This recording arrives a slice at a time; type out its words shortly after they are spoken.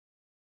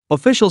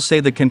Officials say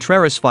the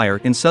Contreras Fire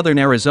in southern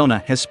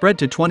Arizona has spread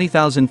to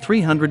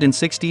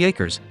 20,360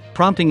 acres,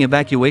 prompting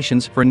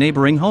evacuations for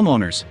neighboring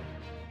homeowners.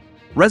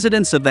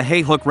 Residents of the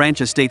Hayhook Ranch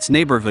Estates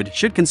neighborhood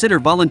should consider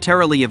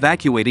voluntarily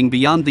evacuating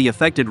beyond the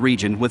affected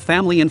region with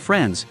family and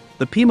friends,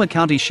 the Pima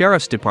County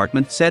Sheriff's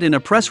Department said in a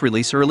press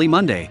release early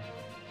Monday.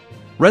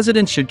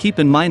 Residents should keep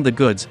in mind the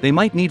goods they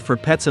might need for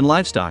pets and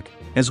livestock,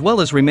 as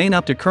well as remain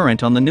up to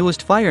current on the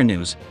newest fire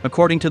news,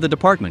 according to the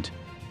department.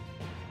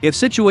 If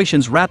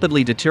situations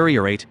rapidly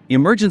deteriorate,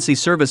 emergency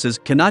services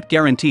cannot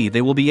guarantee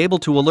they will be able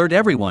to alert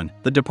everyone,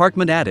 the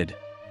department added.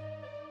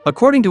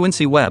 According to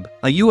InciWeb,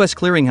 a U.S.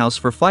 clearinghouse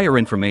for fire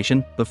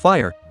information, the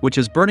fire, which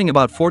is burning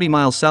about 40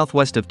 miles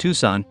southwest of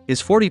Tucson,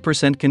 is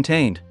 40%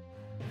 contained.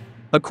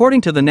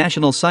 According to the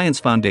National Science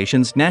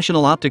Foundation's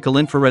National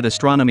Optical-Infrared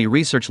Astronomy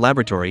Research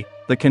Laboratory,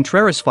 the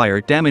Contreras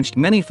Fire damaged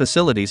many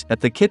facilities at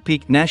the Kitt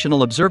Peak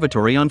National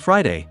Observatory on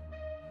Friday.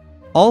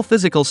 All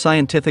physical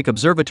scientific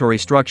observatory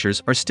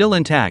structures are still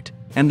intact,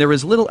 and there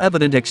is little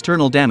evident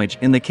external damage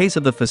in the case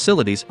of the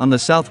facilities on the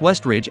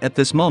southwest ridge at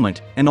this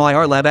moment,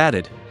 NOIRLab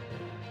added.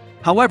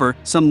 However,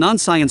 some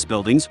non-science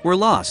buildings were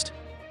lost.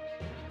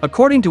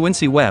 According to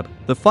InciWeb,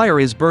 the fire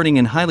is burning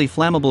in highly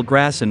flammable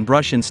grass and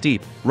brush in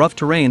steep, rough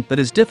terrain that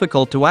is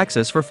difficult to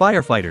access for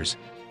firefighters.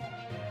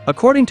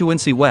 According to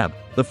InciWeb,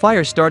 the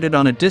fire started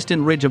on a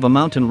distant ridge of a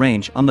mountain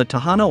range on the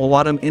Tohono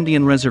O'odham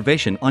Indian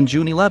Reservation on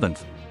June 11.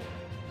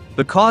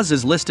 The cause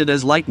is listed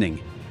as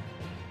lightning.